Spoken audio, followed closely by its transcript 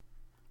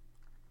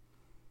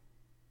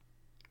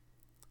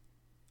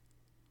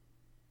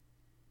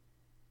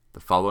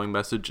following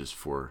message is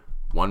for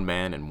one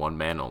man and one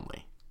man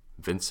only,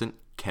 Vincent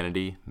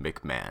Kennedy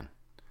McMahon.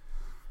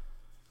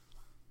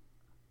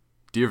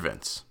 Dear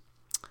Vince,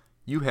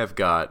 you have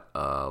got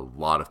a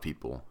lot of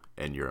people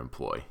in your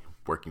employ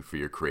working for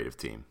your creative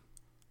team,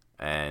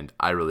 and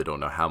I really don't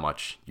know how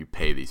much you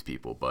pay these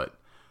people, but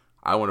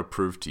I want to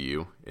prove to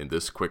you in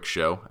this quick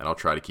show, and I'll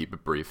try to keep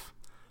it brief,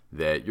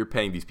 that you're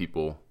paying these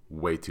people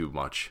way too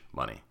much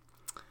money.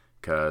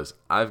 Because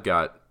I've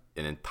got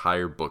an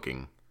entire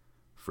booking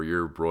for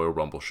your Royal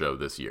Rumble show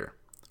this year,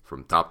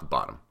 from top to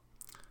bottom.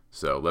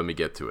 So let me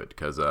get to it,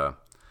 because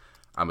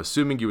I'm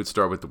assuming you would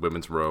start with the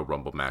Women's Royal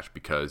Rumble match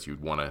because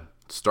you'd want to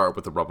start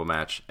with the Rumble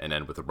match and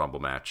end with the Rumble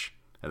match,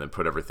 and then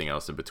put everything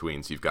else in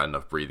between so you've got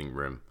enough breathing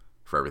room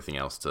for everything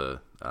else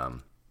to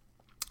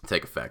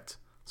take effect.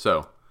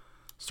 So,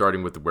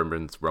 starting with the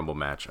Women's Rumble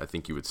match, I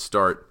think you would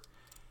start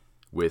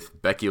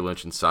with Becky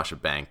Lynch and Sasha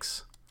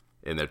Banks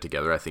in there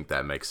together. I think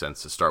that makes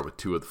sense to start with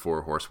two of the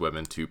four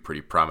horsewomen, two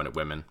pretty prominent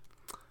women.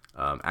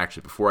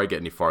 Actually, before I get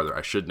any farther,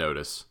 I should note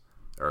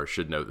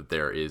that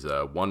there is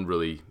one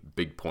really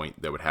big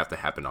point that would have to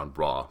happen on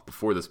Raw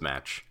before this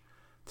match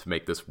to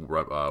make this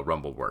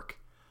Rumble work.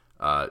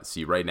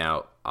 See, right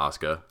now,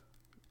 Asuka,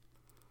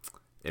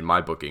 in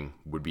my booking,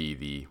 would be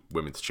the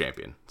women's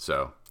champion.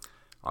 So,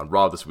 on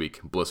Raw this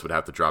week, Bliss would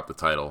have to drop the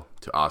title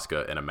to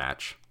Asuka in a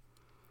match.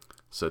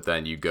 So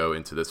then you go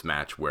into this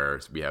match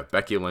where we have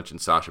Becky Lynch and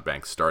Sasha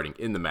Banks starting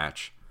in the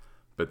match,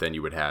 but then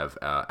you would have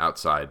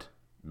outside,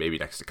 maybe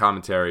next to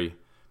commentary,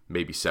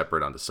 maybe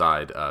separate on the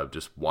side,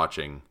 just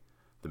watching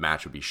the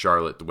match would be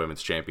Charlotte, the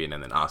women's champion,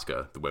 and then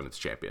Asuka, the women's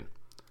champion.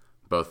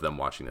 Both of them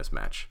watching this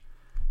match.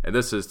 And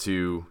this is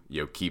to,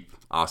 keep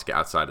Asuka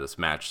outside of this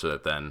match so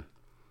that then,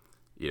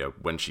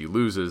 when she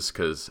loses,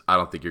 because I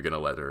don't think you're going to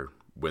let her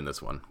win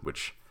this one,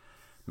 which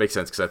makes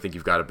sense because I think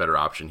you've got a better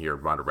option here,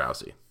 Ronda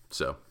Rousey.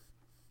 So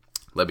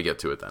let me get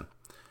to it then.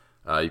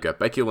 You've got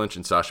Becky Lynch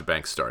and Sasha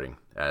Banks starting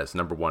as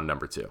number one and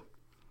number two.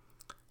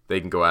 They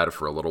can go at it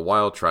for a little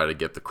while, try to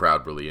get the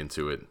crowd really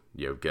into it,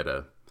 get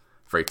a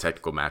very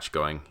technical match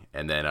going.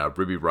 And then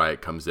Ruby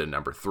Riott comes in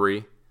number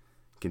three,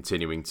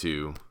 continuing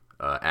to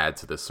add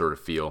to this sort of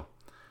feel.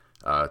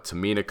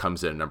 Tamina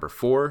comes in at number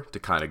four to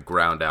kind of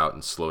ground out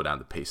and slow down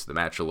the pace of the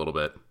match a little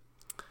bit.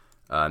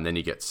 And then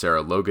you get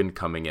Sarah Logan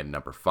coming in at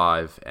number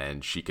five,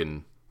 and she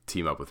can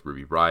team up with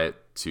Ruby Riott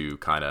to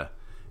kind of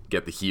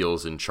get the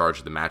heels in charge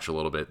of the match a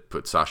little bit,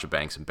 put Sasha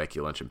Banks and Becky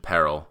Lynch in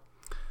peril,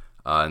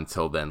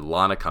 until then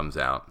Lana comes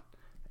out.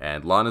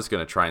 And Lana's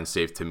going to try and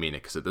save Tamina,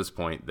 because at this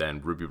point,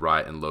 then Ruby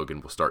Riott and Logan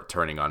will start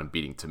turning on and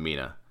beating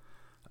Tamina.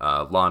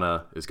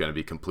 Lana is going to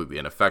be completely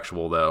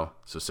ineffectual, though,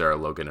 so Sarah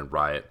Logan and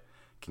Riott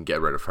can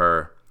get rid of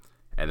her.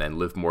 And then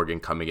Liv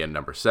Morgan coming in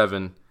number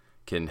seven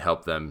can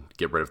help them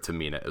get rid of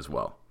Tamina as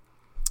well.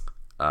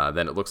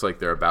 Then it looks like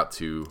they're about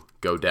to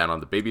go down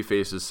on the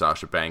babyfaces,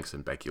 Sasha Banks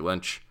and Becky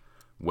Lynch,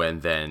 when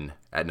then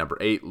at number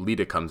 8,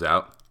 Lita comes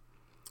out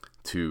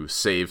to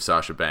save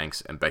Sasha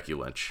Banks and Becky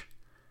Lynch.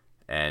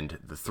 And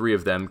the three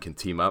of them can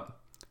team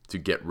up to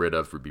get rid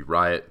of Ruby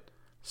Riott,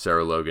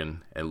 Sarah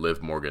Logan, and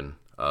Liv Morgan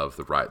of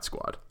the Riott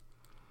Squad.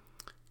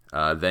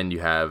 Then you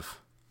have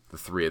the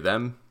three of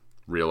them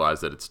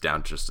realize that it's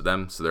down just to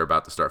them, so they're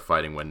about to start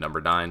fighting when number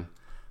 9,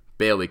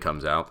 Bayley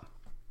comes out.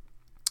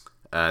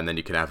 And then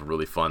you can have a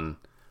really fun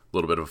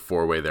little bit of a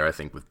four-way there, I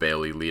think, with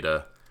Bayley,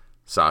 Lita,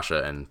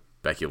 Sasha, and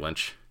Becky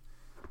Lynch.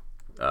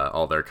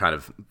 All they're kind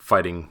of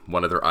fighting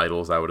one of their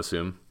idols, I would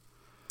assume.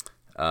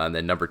 And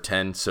then number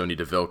 10, Sonya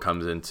Deville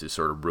comes in to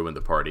sort of ruin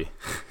the party.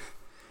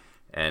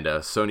 And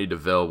Sonya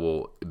Deville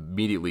will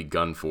immediately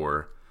gun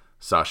for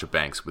Sasha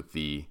Banks with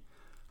the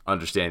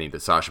understanding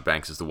that Sasha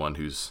Banks is the one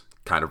who's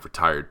kind of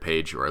retired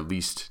Paige, or at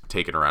least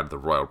taken her out of the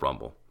Royal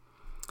Rumble.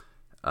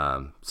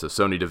 So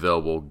Sonya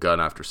Deville will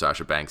gun after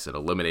Sasha Banks and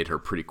eliminate her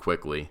pretty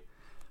quickly.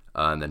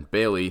 And then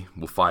Bayley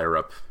will fire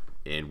up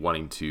in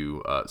wanting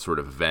to sort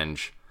of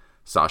avenge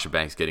Sasha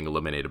Banks getting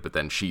eliminated, but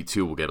then she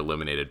too will get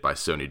eliminated by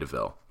Sonya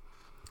Deville.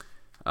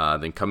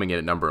 Then coming in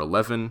at number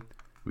 11,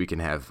 we can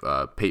have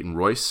Peyton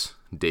Royce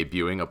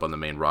debuting up on the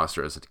main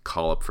roster as a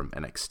call-up from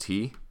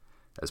NXT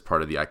as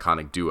part of the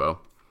Iconic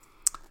Duo.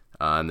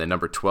 And then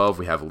number 12,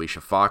 we have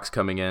Alicia Fox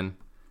coming in,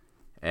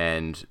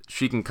 and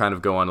she can kind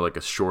of go on like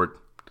a short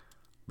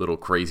little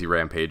crazy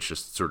rampage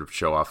just to sort of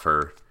show off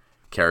her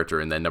character.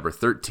 And then number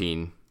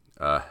 13,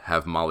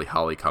 have Molly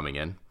Holly coming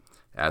in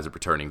as a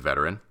returning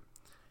veteran.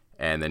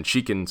 And then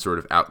she can sort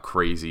of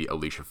out-crazy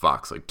Alicia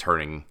Fox, like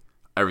turning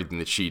everything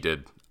that she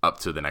did up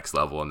to the next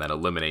level and then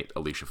eliminate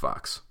Alicia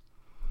Fox.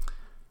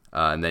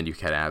 And then you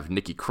can have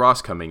Nikki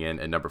Cross coming in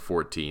at number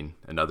 14,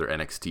 another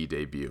NXT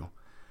debut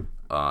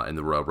in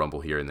the Royal Rumble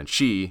here. And then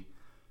she,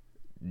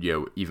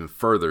 even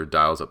further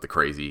dials up the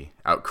crazy,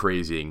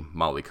 out-crazying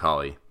Molly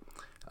Holly,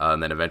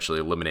 and then eventually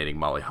eliminating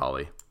Molly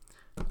Holly.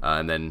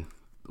 And then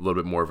a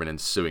little bit more of an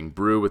ensuing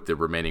brew with the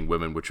remaining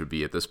women, which would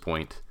be at this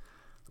point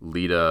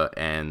Lita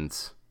and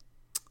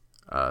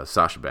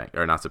Sasha Banks,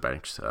 or not Sasha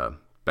Banks,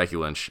 Becky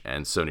Lynch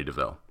and Sonya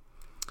Deville,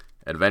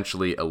 and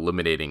eventually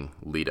eliminating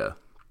Lita.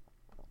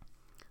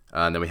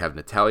 And then we have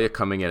Natalya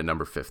coming in at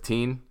number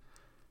 15,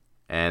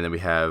 And then we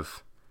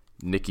have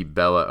Nikki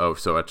Bella. Oh,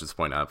 so at this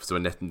point up. So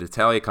when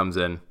Natalya comes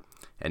in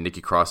and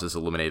Nikki Cross has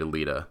eliminated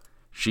Lita,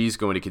 she's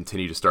going to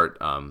continue to start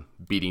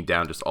beating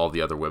down just all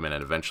the other women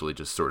and eventually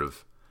just sort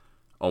of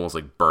almost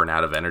like burn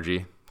out of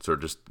energy, sort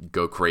of just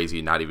go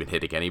crazy, not even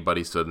hitting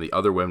anybody. So then the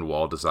other women will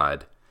all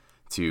decide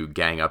to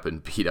gang up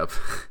and beat up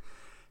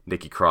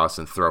Nikki Cross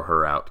and throw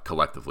her out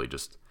collectively.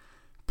 Just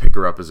pick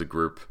her up as a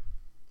group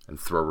and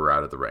throw her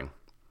out of the ring.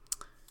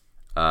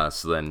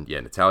 So then,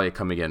 Natalya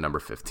coming in number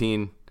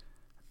 15,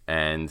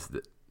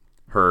 and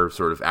her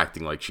sort of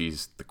acting like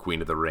she's the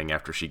queen of the ring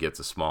after she gets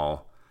a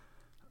small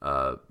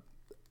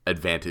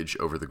advantage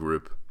over the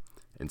group,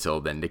 until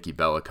then Nikki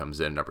Bella comes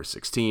in number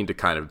 16 to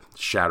kind of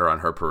shatter on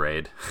her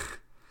parade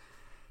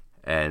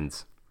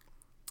and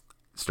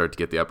start to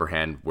get the upper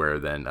hand, where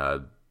then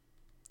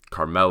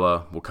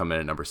Carmella will come in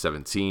at number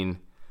 17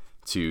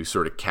 to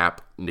sort of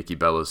cap Nikki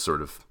Bella's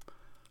sort of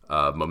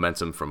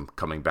momentum from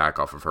coming back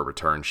off of her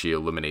return. She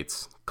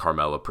eliminates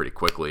Carmella pretty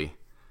quickly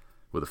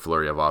with a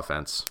flurry of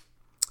offense.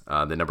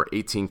 The number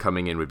 18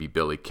 coming in would be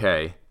Billie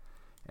Kay.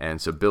 And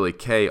so Billie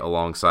Kay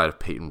alongside of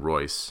Peyton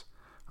Royce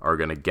are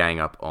going to gang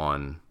up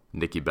on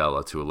Nikki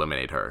Bella to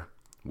eliminate her,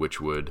 which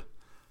would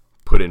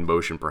put in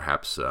motion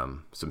perhaps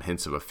some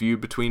hints of a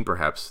feud between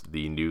perhaps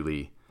the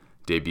newly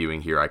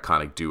debuting here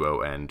Iconic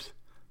Duo and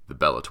the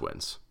Bella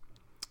Twins,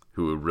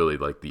 who are really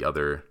like the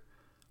other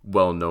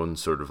well-known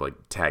sort of like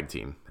tag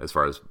team as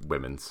far as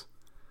women's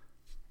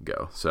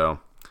go. So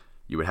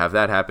you would have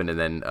that happen, and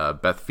then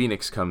Beth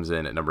Phoenix comes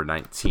in at number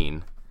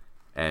 19,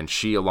 and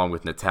she, along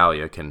with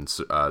Natalya, can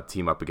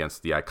team up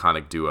against the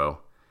Iconic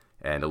Duo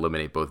and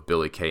eliminate both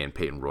Billie Kay and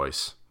Peyton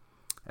Royce.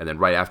 And then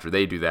right after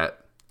they do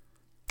that,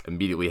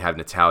 immediately have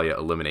Natalya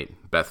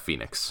eliminate Beth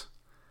Phoenix.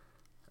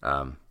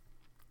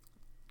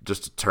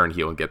 Just to turn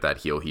heel and get that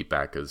heel heat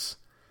back, because,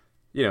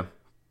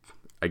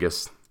 I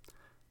guess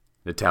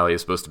Natalya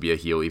is supposed to be a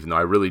heel, even though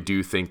I really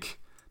do think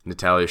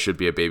Natalya should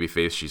be a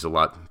babyface. She's a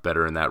lot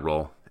better in that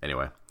role.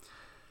 Anyway,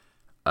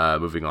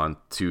 moving on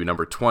to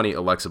number 20,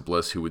 Alexa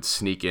Bliss, who would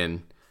sneak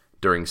in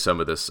during some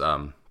of this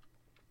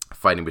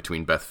fighting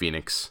between Beth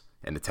Phoenix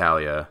and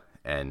Natalya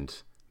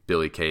and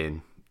Billie Kay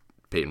and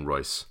Peyton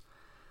Royce,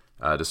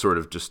 to sort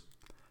of just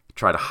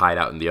try to hide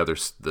out in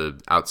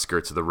the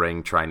outskirts of the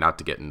ring, trying not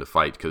to get in the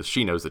fight, because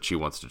she knows that she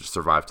wants to just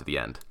survive to the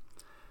end.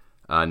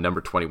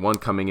 Number 21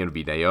 coming in would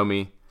be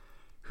Naomi,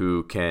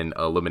 who can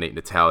eliminate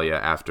Natalya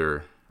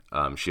after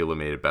she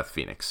eliminated Beth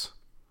Phoenix.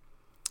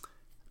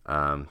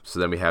 So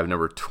then we have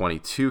number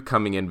 22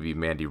 coming in would be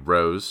Mandy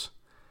Rose,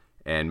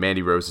 and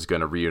Mandy Rose is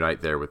going to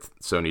reunite there with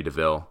Sonya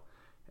Deville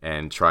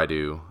and try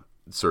to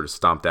sort of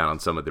stomp down on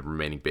some of the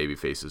remaining baby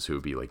faces, who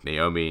would be like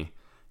Naomi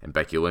and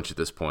Becky Lynch at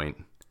this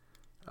point.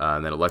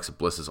 And then Alexa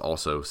Bliss is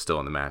also still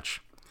in the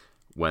match.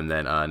 When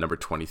then number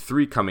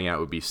 23 coming out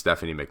would be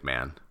Stephanie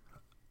McMahon,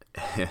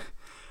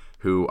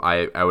 who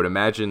I would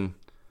imagine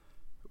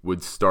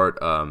would start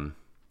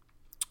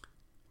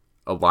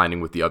aligning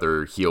with the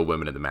other heel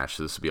women in the match.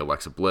 So this would be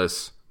Alexa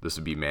Bliss, this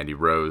would be Mandy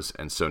Rose,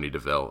 and Sonya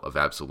Deville of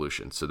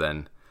Absolution. So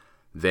then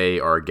they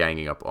are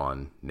ganging up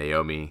on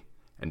Naomi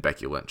and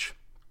Becky Lynch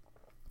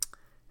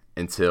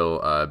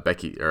until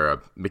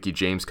Mickie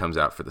James comes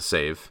out for the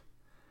save,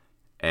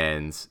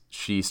 and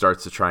she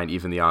starts to try and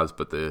even the odds,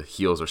 but the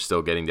heels are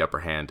still getting the upper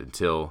hand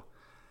until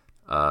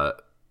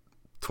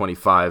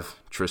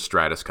 25, Trish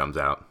Stratus comes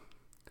out,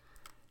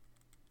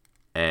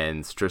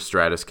 and Trish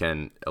Stratus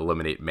can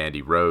eliminate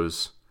Mandy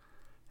Rose,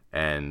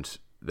 and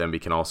then we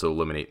can also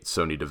eliminate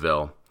Sonya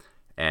Deville.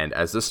 And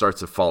as this starts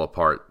to fall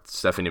apart,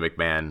 Stephanie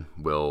McMahon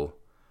will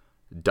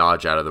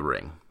dodge out of the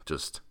ring,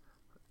 just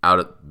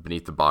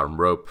beneath the bottom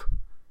rope,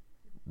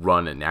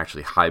 run and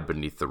actually hide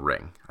beneath the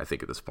ring, I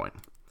think, at this point.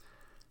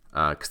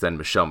 Because then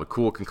Michelle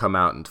McCool can come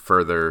out and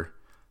further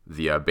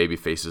the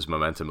babyface's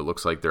momentum. It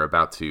looks like they're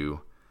about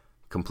to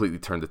completely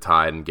turn the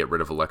tide and get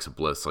rid of Alexa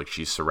Bliss, like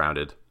she's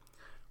surrounded,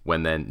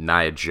 when then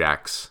Nia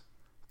Jax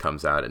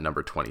comes out at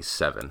number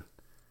 27.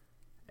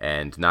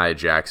 And Nia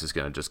Jax is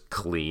going to just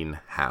clean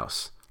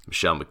house.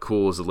 Michelle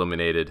McCool is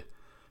eliminated.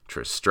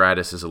 Trish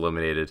Stratus is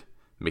eliminated.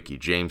 Mickie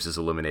James is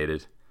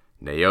eliminated.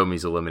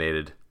 Naomi's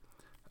eliminated.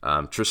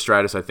 Trish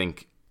Stratus, I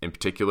think, in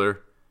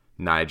particular,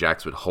 Nia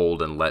Jax would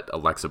hold and let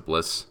Alexa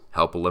Bliss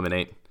help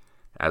eliminate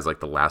as like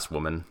the last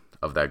woman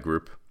of that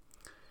group.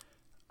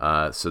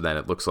 So then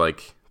it looks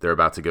like they're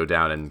about to go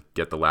down and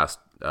get the last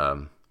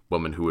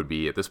woman, who would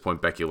be at this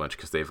point Becky Lynch,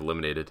 because they've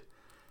eliminated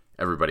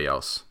everybody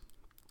else.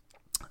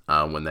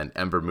 When then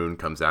Ember Moon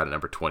comes out at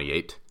number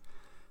 28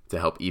 to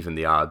help even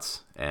the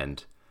odds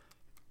and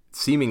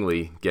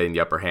seemingly getting the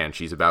upper hand.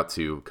 She's about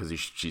to, because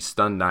she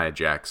stunned Nia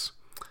Jax,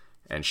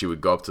 and she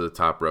would go up to the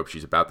top rope.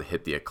 She's about to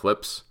hit the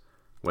Eclipse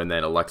when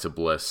then Alexa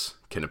Bliss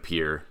can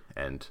appear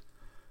and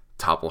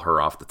topple her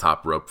off the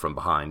top rope from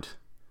behind.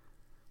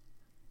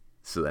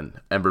 So then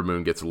Ember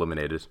Moon gets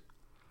eliminated.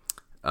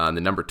 The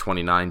number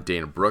 29,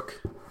 Dana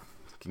Brooke,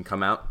 can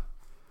come out,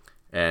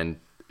 and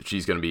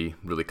she's going to be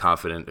really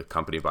confident,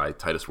 accompanied by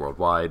Titus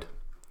Worldwide.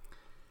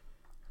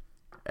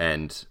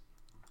 And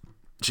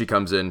she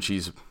comes in,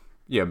 she's,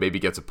 maybe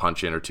gets a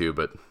punch in or two,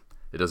 but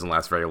it doesn't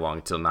last very long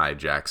until Nia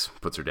Jax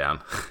puts her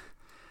down.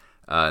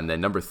 And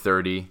then number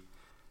 30,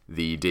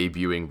 the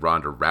debuting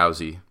Ronda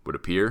Rousey would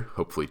appear,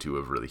 hopefully to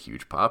a really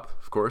huge pop,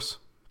 of course.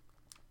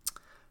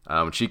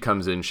 When she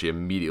comes in, she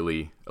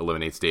immediately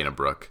eliminates Dana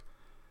Brooke.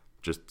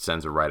 Just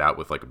sends her right out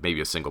with like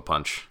maybe a single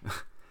punch.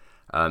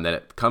 And then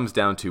it comes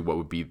down to what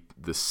would be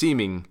the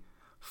seeming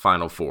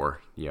final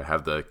four. You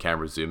have the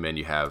camera zoom in.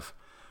 You have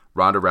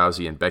Ronda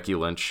Rousey and Becky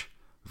Lynch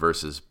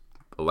versus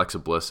Alexa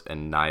Bliss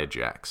and Nia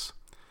Jax.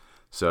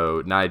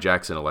 So Nia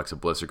Jax and Alexa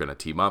Bliss are going to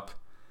team up.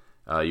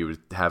 You would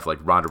have like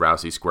Ronda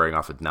Rousey squaring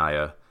off with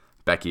Nia,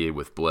 Becky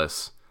with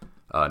Bliss.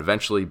 And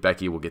eventually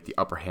Becky will get the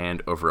upper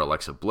hand over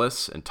Alexa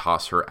Bliss and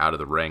toss her out of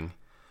the ring.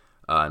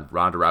 And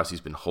Ronda Rousey's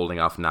been holding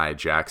off Nia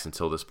Jax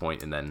until this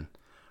point, and then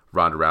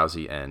Ronda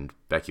Rousey and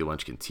Becky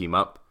Lynch can team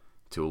up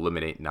to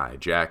eliminate Nia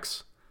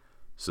Jax.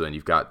 So then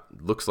you've got,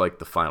 looks like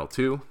the final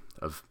two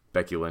of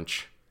Becky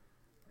Lynch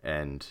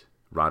and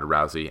Ronda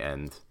Rousey,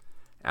 and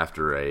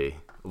after a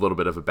little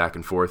bit of a back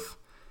and forth,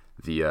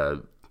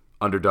 the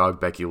underdog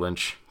Becky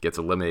Lynch gets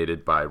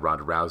eliminated by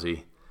Ronda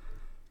Rousey,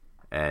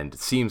 and it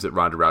seems that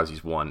Ronda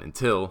Rousey's won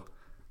until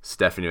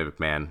Stephanie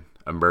McMahon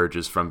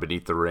emerges from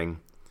beneath the ring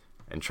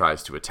and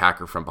tries to attack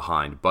her from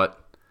behind, but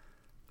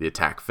the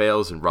attack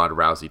fails and Ronda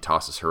Rousey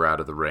tosses her out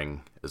of the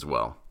ring as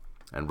well.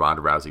 And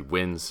Ronda Rousey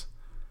wins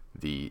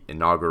the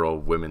inaugural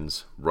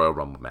Women's Royal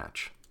Rumble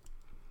match.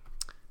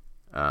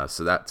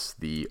 So that's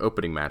the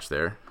opening match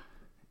there.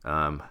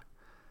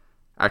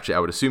 Actually, I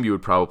would assume you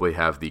would probably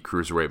have the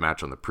Cruiserweight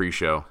match on the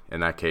pre-show.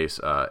 In that case,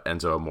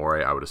 Enzo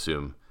Amore, I would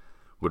assume,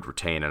 would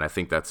retain, and I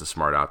think that's a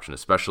smart option,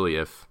 especially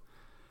if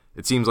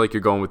it seems like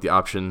you're going with the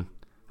option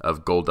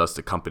of Goldust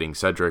accompanying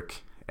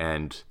Cedric,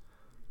 and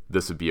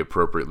this would be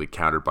appropriately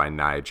countered by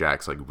Nia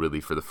Jax, like really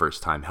for the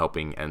first time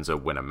helping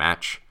Enzo win a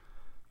match.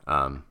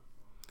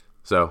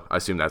 So I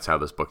assume that's how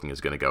this booking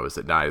is going to go, is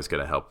that Nia is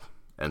going to help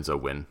Enzo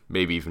win,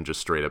 maybe even just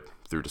straight up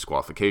through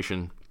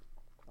disqualification.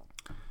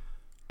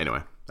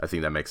 Anyway, I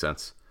think that makes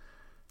sense.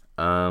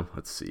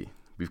 Let's see.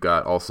 We've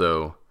got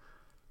also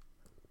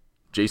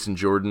Jason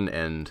Jordan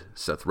and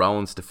Seth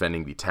Rollins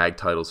defending the tag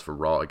titles for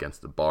Raw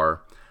against The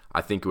Bar.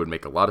 I think it would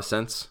make a lot of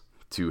sense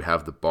to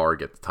have The Bar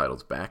get the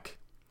titles back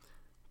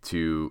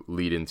to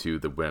lead into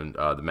the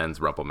men's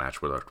Rumble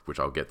match, which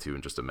I'll get to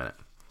in just a minute.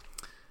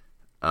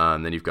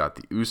 And then you've got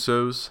the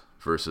Usos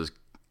versus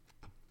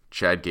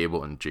Chad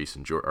Gable and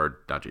Chad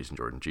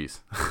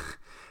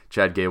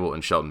Gable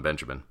and Shelton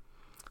Benjamin.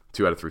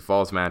 2 out of 3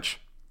 falls match.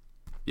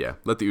 Yeah,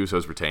 let the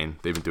Usos retain.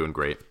 They've been doing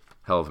great.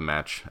 Hell of a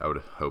match, I would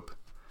hope.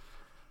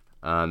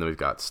 And then we've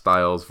got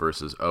Styles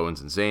versus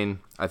Owens and Zayn.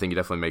 I think it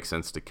definitely makes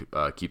sense to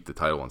keep the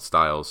title on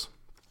Styles,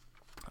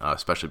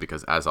 especially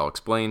because, as I'll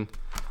explain,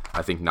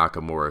 I think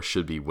Nakamura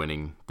should be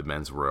winning the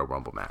men's Royal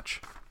Rumble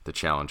match to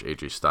challenge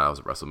AJ Styles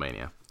at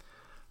WrestleMania.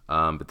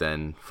 But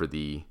then for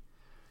the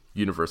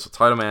Universal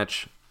title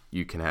match,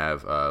 you can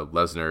have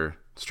Lesnar,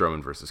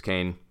 Strowman versus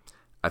Kane.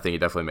 I think it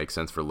definitely makes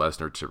sense for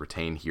Lesnar to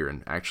retain here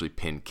and actually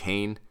pin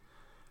Kane.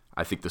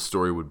 I think the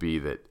story would be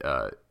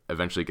that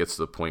eventually gets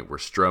to the point where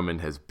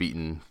Strowman has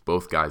beaten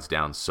both guys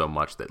down so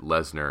much that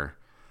Lesnar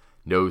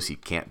knows he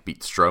can't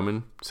beat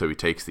Strowman, so he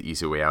takes the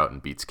easy way out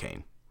and beats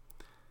Kane.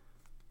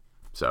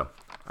 So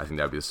I think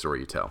that would be the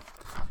story you tell.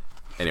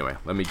 Anyway,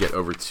 let me get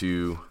over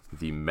to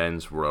the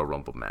men's Royal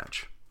Rumble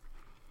match.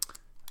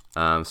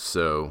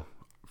 So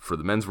for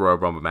the men's Royal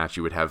Rumble match,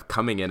 you would have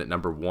coming in at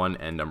number 1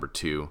 and number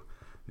 2,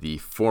 the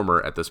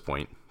former, at this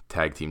point,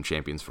 tag team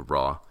champions for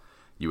Raw.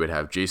 You would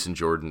have Jason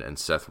Jordan and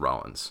Seth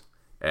Rollins.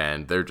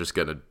 And they're just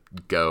going to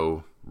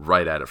go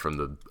right at it from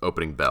the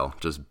opening bell,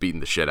 just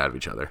beating the shit out of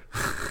each other.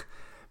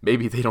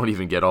 Maybe they don't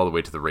even get all the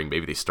way to the ring.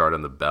 Maybe they start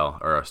on the bell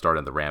or start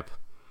on the ramp.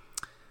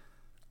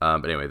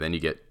 But anyway, then you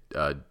get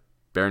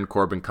Baron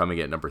Corbin coming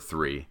at number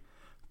 3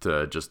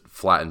 to just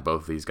flatten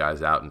both of these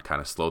guys out and kind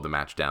of slow the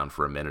match down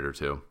for a minute or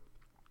two.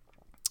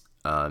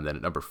 And then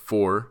at number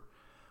 4,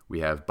 we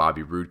have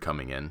Bobby Roode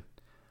coming in.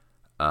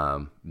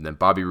 And then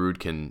Bobby Roode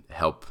can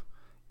help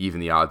even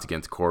the odds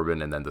against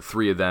Corbin, and then the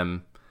 3 of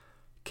them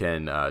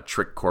can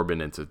trick Corbin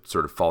into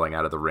sort of falling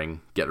out of the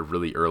ring, get a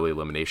really early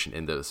elimination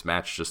into this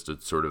match just to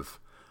sort of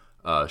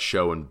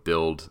show and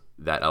build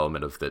that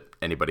element of that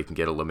anybody can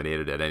get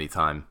eliminated at any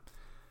time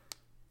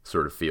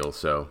sort of feel.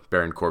 So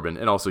Baron Corbin,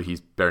 and also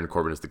Baron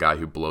Corbin is the guy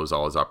who blows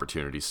all his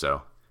opportunities,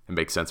 so it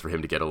makes sense for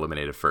him to get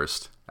eliminated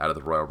first out of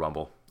the Royal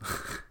Rumble.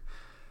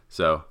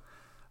 So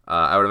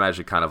I would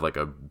imagine kind of like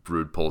a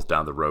Roode pulls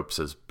down the ropes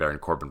as Baron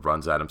Corbin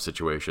runs at him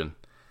situation.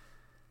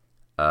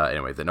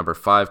 Anyway, the number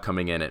 5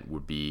 coming in, it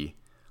would be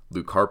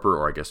Luke Harper,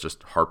 or I guess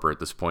just Harper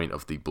at this point,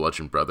 of the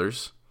Bludgeon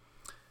Brothers,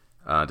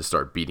 to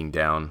start beating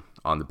down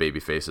on the baby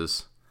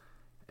faces.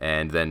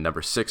 And then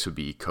number 6 would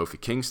be Kofi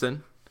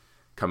Kingston,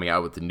 coming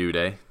out with the New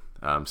Day,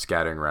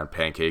 scattering around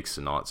pancakes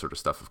and all that sort of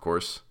stuff, of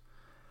course.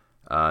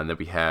 And then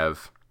we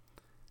have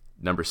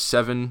number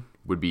 7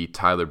 would be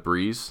Tyler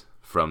Breeze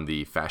from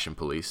the Fashion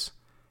Police.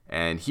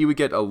 And he would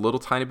get a little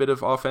tiny bit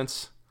of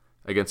offense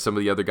against some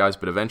of the other guys,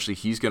 but eventually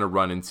he's going to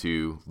run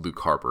into Luke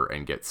Harper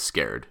and get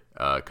scared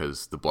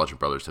because the Bludgeon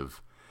Brothers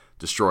have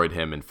destroyed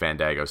him and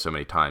Fandango so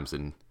many times,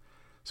 and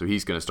so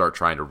he's going to start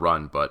trying to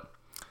run, but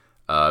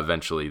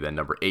eventually then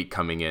number 8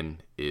 coming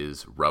in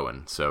is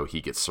Rowan. So he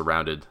gets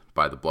surrounded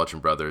by the Bludgeon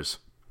Brothers,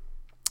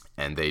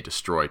 and they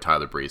destroy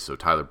Tyler Breeze. So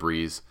Tyler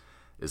Breeze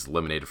is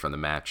eliminated from the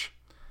match.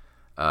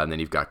 And then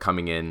you've got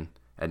coming in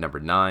at number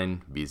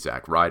 9 be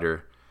Zack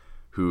Ryder,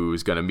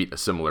 who's going to meet a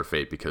similar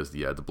fate because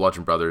the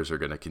Bludgeon Brothers are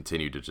going to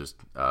continue to just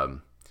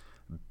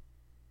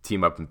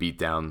team up and beat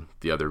down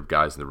the other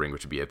guys in the ring,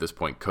 which would be at this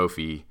point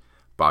Kofi,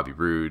 Bobby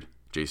Roode,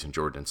 Jason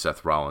Jordan, and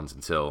Seth Rollins,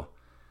 until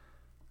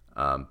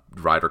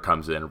Ryder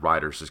comes in.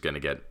 Ryder's just going to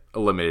get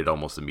eliminated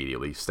almost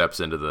immediately. Steps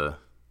into the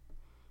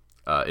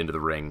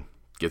ring,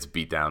 gets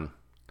beat down,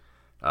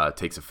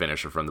 takes a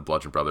finisher from the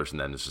Bludgeon Brothers, and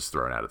then is just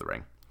thrown out of the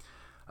ring.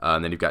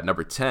 And then you've got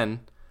number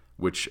 10,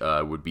 which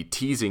would be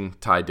teasing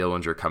Ty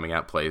Dillinger coming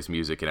out, play his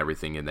music and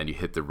everything, and then you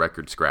hit the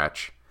record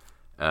scratch,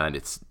 and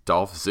it's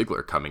Dolph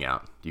Ziggler coming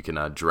out. You can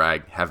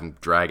have him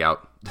drag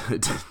out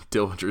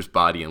Dillinger's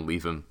body and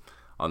leave him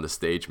on the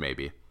stage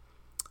maybe,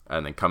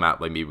 and then come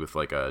out like maybe with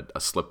like a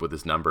slip with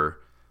his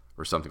number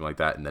or something like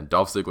that. And then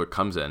Dolph Ziggler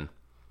comes in,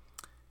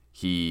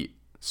 he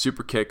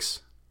super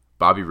kicks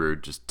Bobby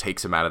Roode, just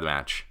takes him out of the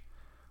match,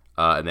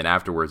 and then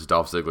afterwards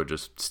Dolph Ziggler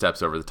just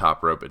steps over the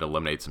top rope and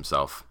eliminates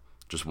himself,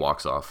 just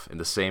walks off in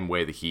the same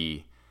way that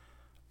he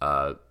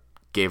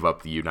gave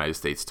up the United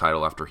States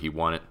title after he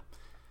won it.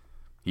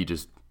 He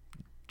just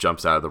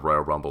jumps out of the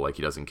Royal Rumble like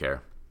he doesn't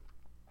care.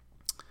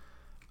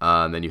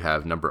 And then you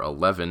have number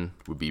 11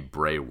 would be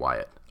Bray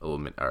Wyatt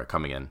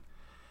coming in.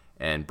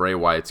 And Bray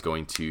Wyatt's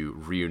going to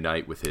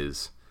reunite with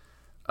his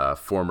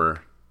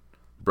former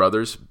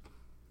brothers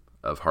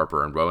of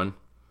Harper and Rowan.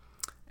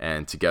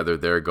 And together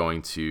they're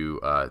going to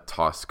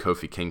toss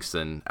Kofi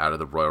Kingston out of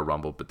the Royal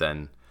Rumble. But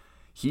then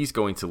he's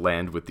going to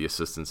land with the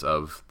assistance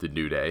of the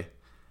New Day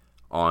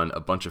on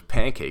a bunch of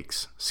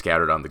pancakes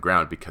scattered on the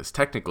ground, because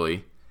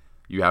technically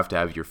you have to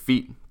have your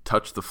feet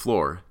touch the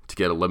floor to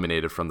get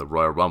eliminated from the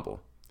Royal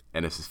Rumble.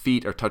 And if his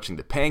feet are touching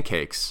the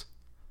pancakes,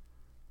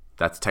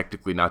 that's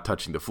technically not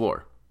touching the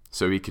floor.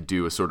 So he could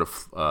do a sort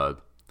of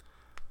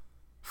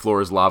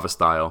floor is lava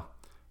style.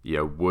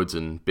 Woods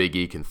and Big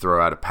E can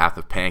throw out a path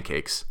of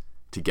pancakes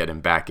to get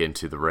him back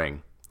into the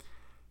ring.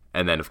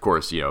 And then, of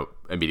course,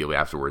 immediately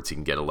afterwards, he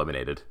can get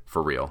eliminated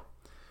for real.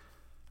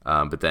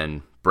 But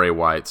then Bray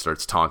Wyatt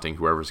starts taunting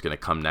whoever's going to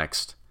come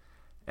next.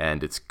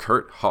 And it's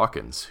Curt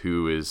Hawkins,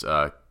 who is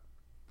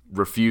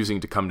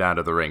refusing to come down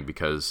to the ring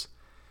because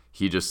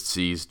he just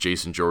sees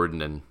Jason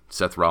Jordan and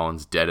Seth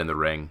Rollins dead in the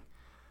ring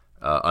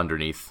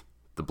underneath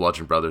the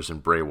Bludgeon Brothers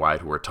and Bray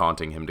Wyatt, who are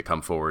taunting him to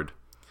come forward.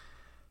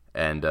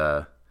 And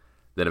then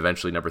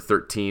eventually number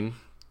 13,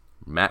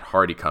 Matt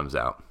Hardy comes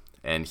out,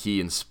 and he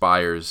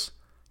inspires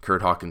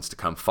Curt Hawkins to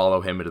come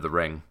follow him into the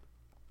ring.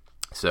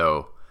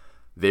 So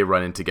they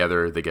run in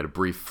together, they get a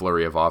brief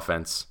flurry of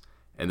offense,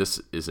 and this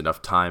is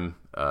enough time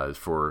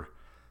for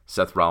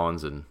Seth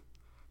Rollins and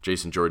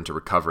Jason Jordan to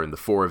recover, and the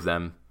four of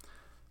them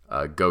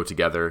go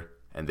together,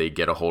 and they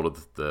get a hold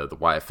of the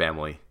Wyatt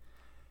family,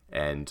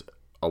 and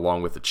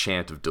along with a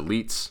chant of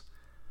deletes,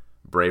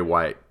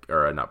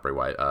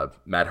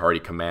 Matt Hardy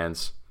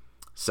commands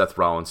Seth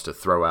Rollins to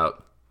throw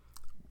out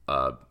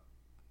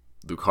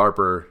Luke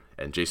Harper,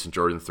 and Jason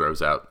Jordan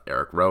throws out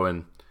Eric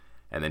Rowan,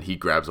 and then he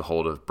grabs a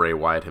hold of Bray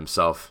Wyatt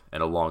himself,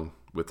 and along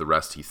with the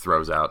rest, he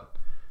throws out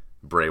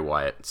Bray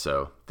Wyatt.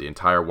 So the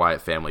entire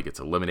Wyatt family gets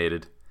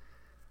eliminated.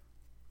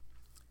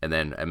 And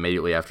then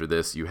immediately after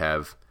this, you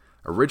have,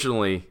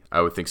 originally,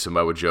 I would think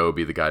Samoa Joe would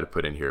be the guy to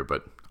put in here,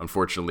 but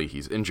unfortunately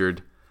he's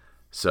injured.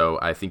 So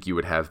I think you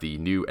would have the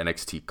new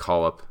NXT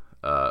call-up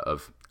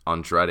of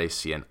Andrade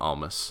Cien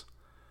Almas,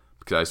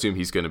 because I assume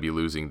he's going to be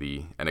losing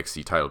the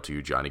NXT title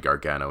to Johnny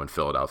Gargano in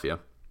Philadelphia.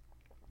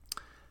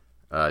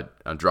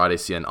 Andrade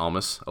Cien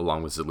Almas,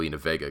 along with Zelina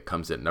Vega,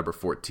 comes in at number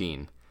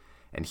 14,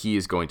 and he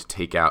is going to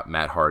take out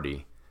Matt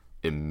Hardy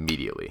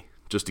immediately,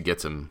 just to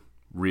get some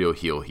real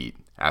heel heat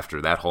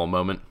after that whole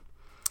moment.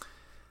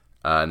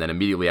 And then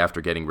immediately after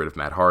getting rid of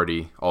Matt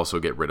Hardy, also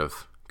get rid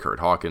of Curt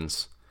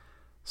Hawkins.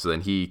 So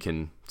then he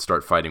can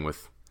start fighting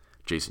with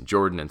Jason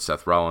Jordan and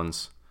Seth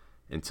Rollins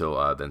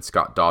until then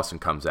Scott Dawson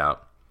comes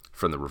out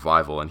from the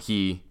Revival, and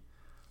he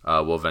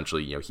will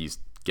eventually, he's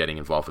getting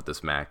involved with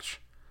this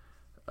match.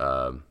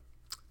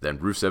 Then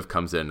Rusev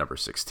comes in at number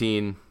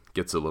 16,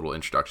 gets a little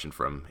introduction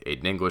from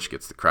Aiden English,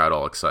 gets the crowd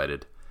all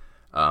excited.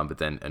 But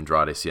then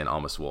Andrade Cien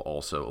Almas will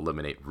also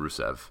eliminate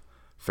Rusev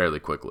fairly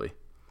quickly.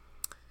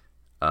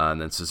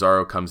 And then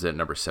Cesaro comes in at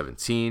number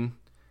 17,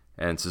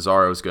 and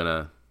Cesaro is going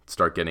to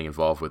start getting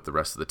involved with the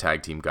rest of the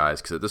tag team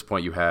guys, because at this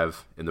point you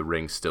have in the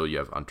ring still, you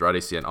have Andrade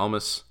Cien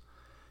Almas,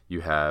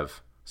 you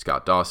have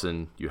Scott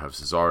Dawson, you have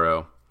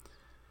Cesaro,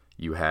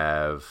 you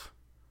have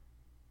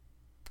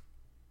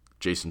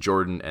Jason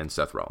Jordan and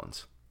Seth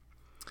Rollins.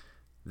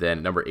 Then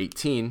at number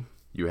 18,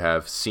 you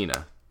have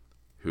Cena,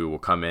 who will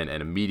come in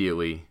and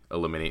immediately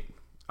eliminate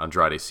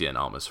Andrade Cien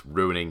Almas,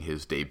 ruining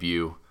his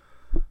debut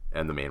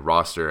and the main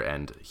roster,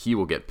 and he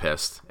will get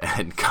pissed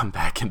and come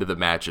back into the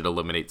match and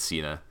eliminate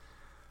Cena,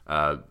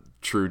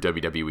 true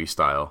WWE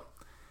style.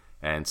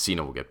 and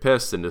Cena will get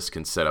pissed, and this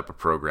can set up a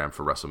program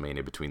for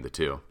WrestleMania between the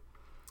two.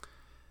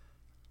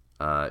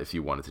 If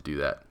you wanted to do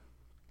that.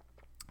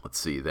 Let's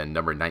see. Then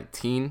number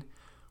 19,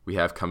 we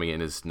have coming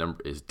in is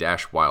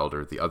Dash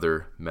Wilder, the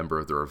other member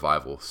of the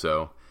Revival.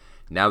 So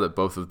now that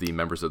both of the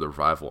members of the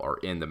Revival are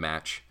in the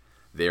match,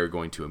 they are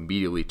going to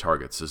immediately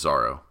target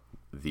Cesaro,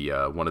 the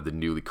one of the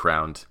newly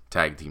crowned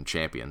tag team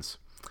champions,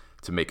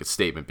 to make a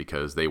statement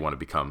because they want to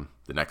become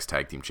the next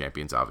tag team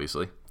champions,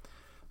 obviously.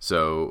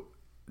 So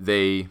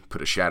they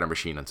put a shatter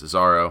machine on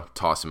Cesaro,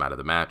 toss him out of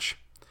the match.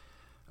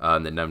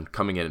 And then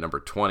coming in at number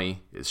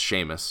 20 is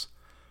Sheamus,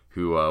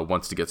 who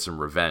wants to get some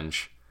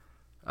revenge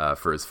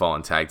for his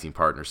fallen tag team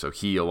partner. So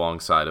he,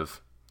 alongside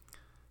of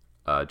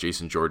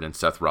Jason Jordan and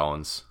Seth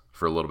Rollins,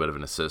 for a little bit of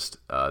an assist,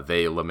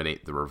 they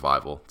eliminate the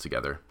Revival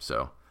together.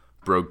 So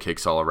Brogue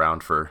kicks all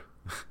around for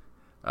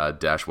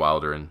Dash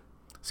Wilder and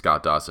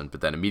Scott Dawson.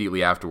 But then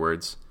immediately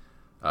afterwards,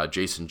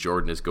 Jason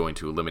Jordan is going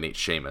to eliminate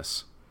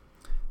Sheamus.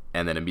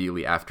 And then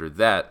immediately after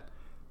that,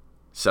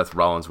 Seth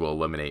Rollins will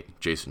eliminate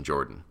Jason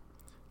Jordan.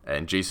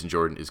 And Jason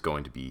Jordan is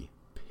going to be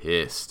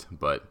pissed.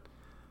 But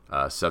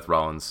Seth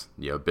Rollins,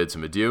 bids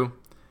him adieu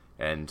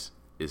and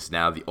is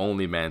now the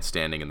only man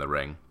standing in the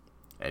ring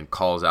and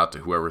calls out to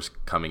whoever's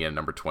coming in at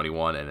number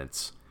 21, and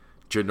it's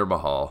Jinder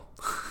Mahal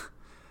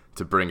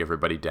to bring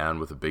everybody down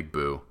with a big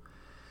boo.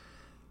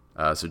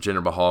 So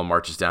Jinder Mahal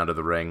marches down to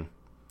the ring,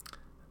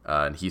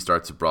 and he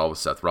starts to brawl with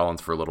Seth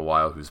Rollins for a little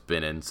while, who's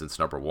been in since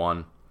number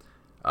 1.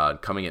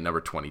 Coming at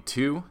number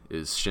 22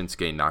 is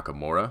Shinsuke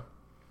Nakamura,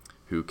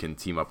 who can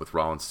team up with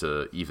Rollins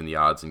to even the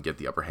odds and get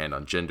the upper hand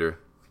on Jinder.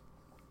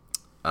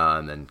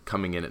 And then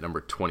coming in at number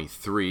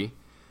 23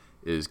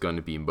 is going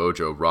to be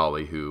Mojo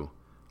Rawley, who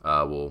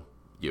will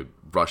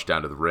rush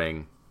down to the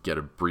ring, get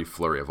a brief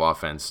flurry of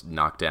offense,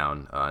 knock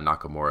down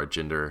Nakamura,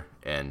 Jinder,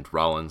 and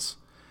Rollins.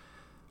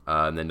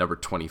 And then number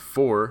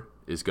 24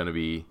 is going to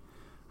be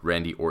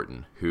Randy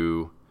Orton,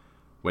 who,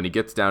 when he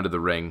gets down to the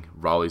ring,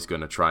 Rawley's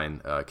going to try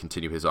and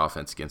continue his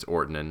offense against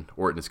Orton, and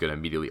Orton is going to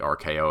immediately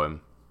RKO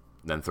him,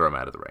 then throw him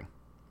out of the ring.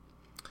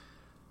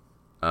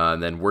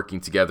 And then working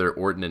together,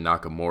 Orton and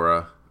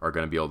Nakamura are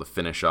going to be able to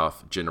finish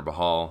off Jinder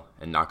Mahal,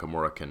 and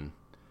Nakamura can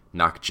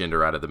knock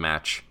Jinder out of the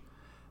match.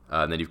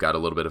 And then you've got a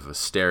little bit of a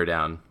stare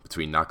down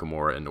between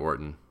Nakamura and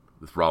Orton,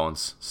 with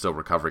Rollins still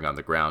recovering on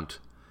the ground.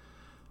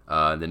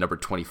 And then number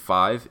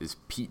 25 is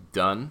Pete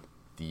Dunne,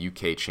 the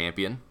UK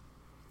champion,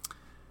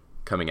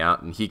 coming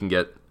out, and he can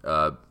get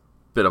a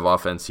bit of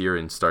offense here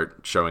and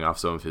start showing off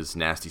some of his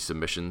nasty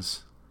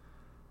submissions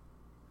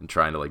and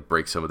trying to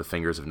break some of the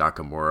fingers of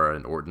Nakamura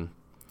and Orton.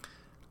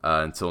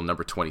 Until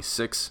number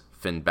 26,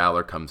 Finn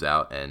Balor comes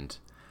out, and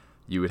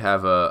you would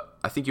have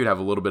I think you'd have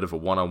a little bit of a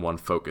one-on-one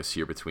focus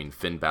here between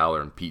Finn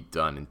Balor and Pete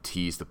Dunne, and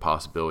tease the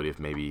possibility of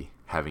maybe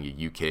having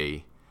a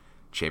UK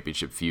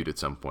championship feud at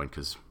some point,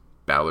 because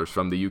Balor's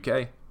from the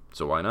UK,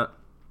 so why not?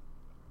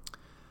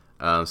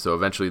 So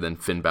eventually then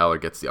Finn Balor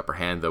gets the upper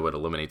hand, though it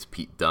eliminates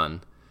Pete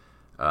Dunne.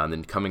 And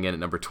then coming in at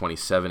number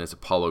 27 is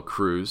Apollo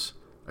Crews,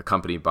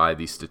 accompanied by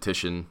the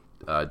statistician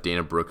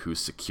Dana Brooke, who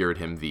secured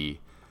him the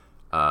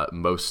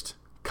most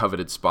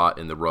coveted spot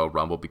in the Royal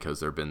Rumble, because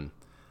there have been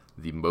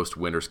the most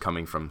winners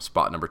coming from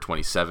spot number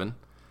 27.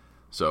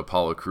 So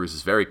Apollo Crews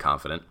is very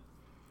confident.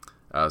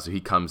 So he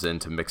comes in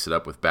to mix it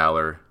up with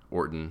Balor,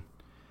 Orton,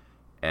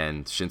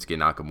 and Shinsuke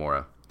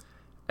Nakamura.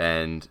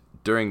 And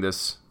during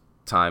this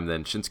time,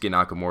 then Shinsuke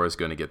Nakamura is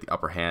going to get the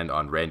upper hand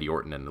on Randy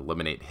Orton and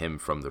eliminate him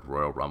from the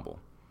Royal Rumble.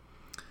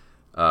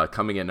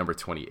 Coming in number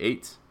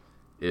 28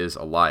 is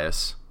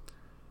Elias,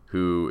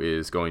 who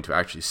is going to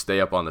actually stay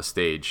up on the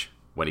stage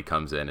when he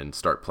comes in and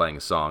start playing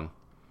a song,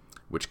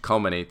 which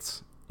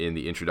culminates in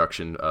the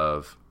introduction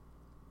of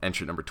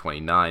entrant number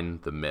 29,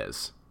 The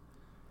Miz.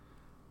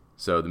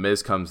 So The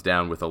Miz comes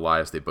down with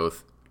Elias. They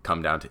both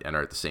come down to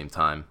enter at the same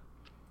time,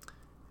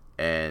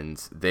 and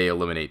they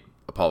eliminate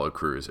Apollo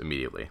Crews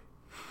immediately.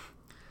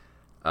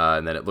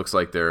 And then it looks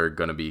like they're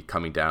going to be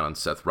coming down on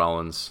Seth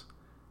Rollins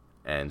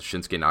and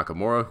Shinsuke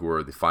Nakamura, who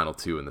are the final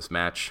two in this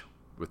match,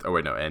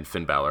 and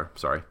Finn Balor,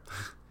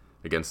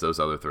 against those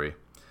other three.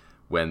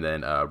 When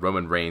then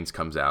Roman Reigns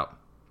comes out,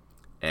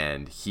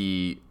 and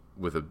he,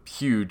 with a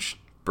huge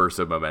burst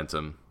of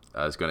momentum,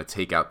 is going to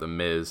take out The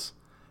Miz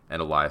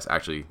and Elias.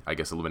 Actually, I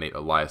guess eliminate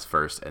Elias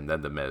first and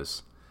then The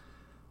Miz.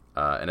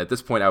 And at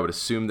this point, I would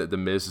assume that The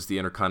Miz is the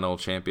Intercontinental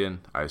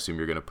Champion. I assume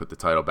you're going to put the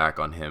title back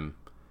on him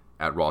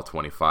at Raw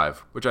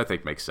 25, which I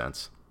think makes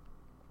sense.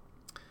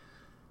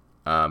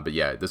 But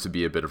yeah, this would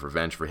be a bit of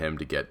revenge for him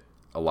to get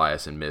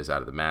Elias and Miz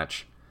out of the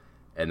match.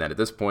 And then at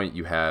this point,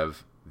 you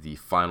have the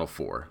final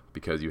four,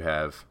 because you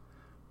have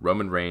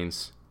Roman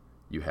Reigns,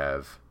 you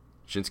have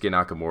Shinsuke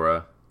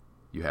Nakamura,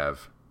 you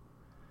have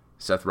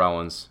Seth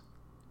Rollins,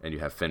 and you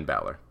have Finn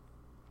Balor.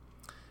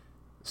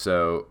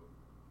 So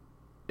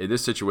in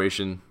this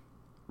situation,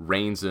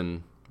 Reigns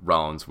and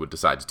Rollins would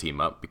decide to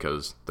team up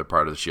because they're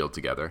part of the Shield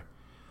together.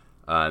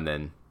 And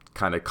then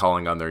kind of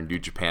calling on their New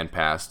Japan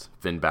past,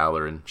 Finn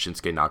Balor and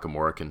Shinsuke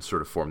Nakamura can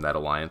sort of form that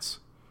alliance.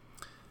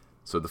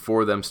 So the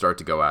four of them start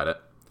to go at it.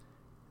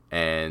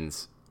 And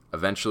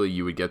eventually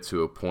you would get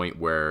to a point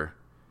where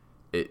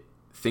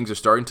things are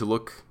starting to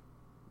look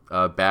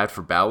bad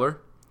for Balor,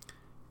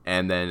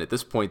 and then at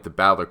this point the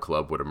Balor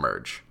Club would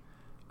emerge.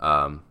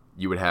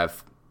 You would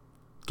have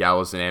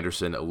Gallows and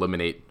Anderson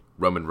eliminate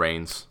Roman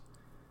Reigns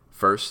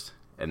first,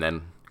 and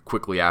then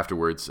quickly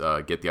afterwards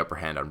get the upper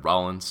hand on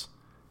Rollins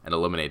and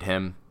eliminate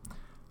him.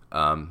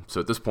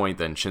 So at this point,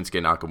 then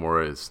Shinsuke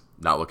Nakamura is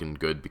not looking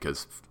good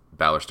because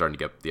Balor's starting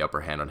to get the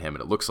upper hand on him,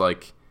 and it looks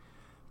like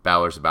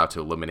Balor's about to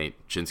eliminate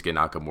Shinsuke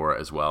Nakamura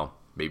as well.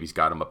 Maybe he's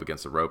got him up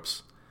against the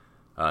ropes.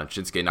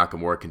 Shinsuke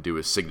Nakamura can do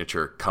his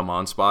signature come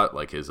on spot,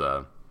 like his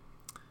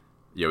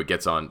he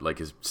gets on, like,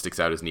 his sticks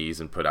out his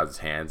knees and put out his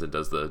hands and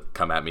does the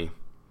come at me,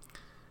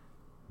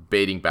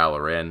 baiting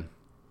Balor in,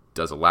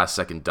 does a last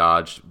second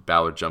dodge.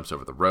 Balor jumps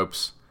over the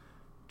ropes,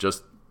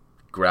 just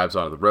grabs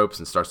onto the ropes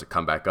and starts to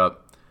come back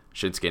up.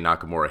 Shinsuke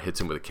Nakamura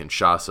hits him with a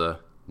Kinshasa,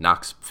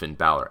 knocks Finn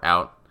Balor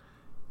out,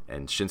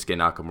 and Shinsuke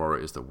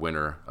Nakamura is the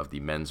winner of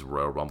the Men's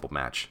Royal Rumble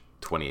match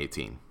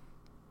 2018.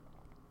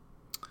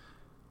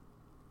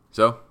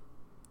 So,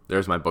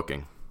 there's my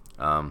booking.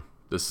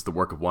 This is the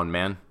work of one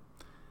man.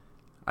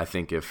 I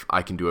think if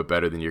I can do it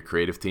better than your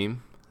creative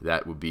team,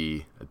 that would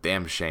be a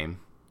damn shame.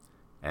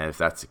 And if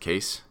that's the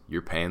case,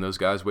 you're paying those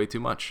guys way too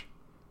much.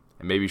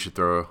 And maybe you should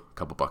throw a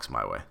couple bucks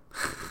my way.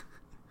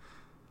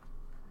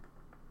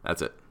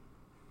 That's it.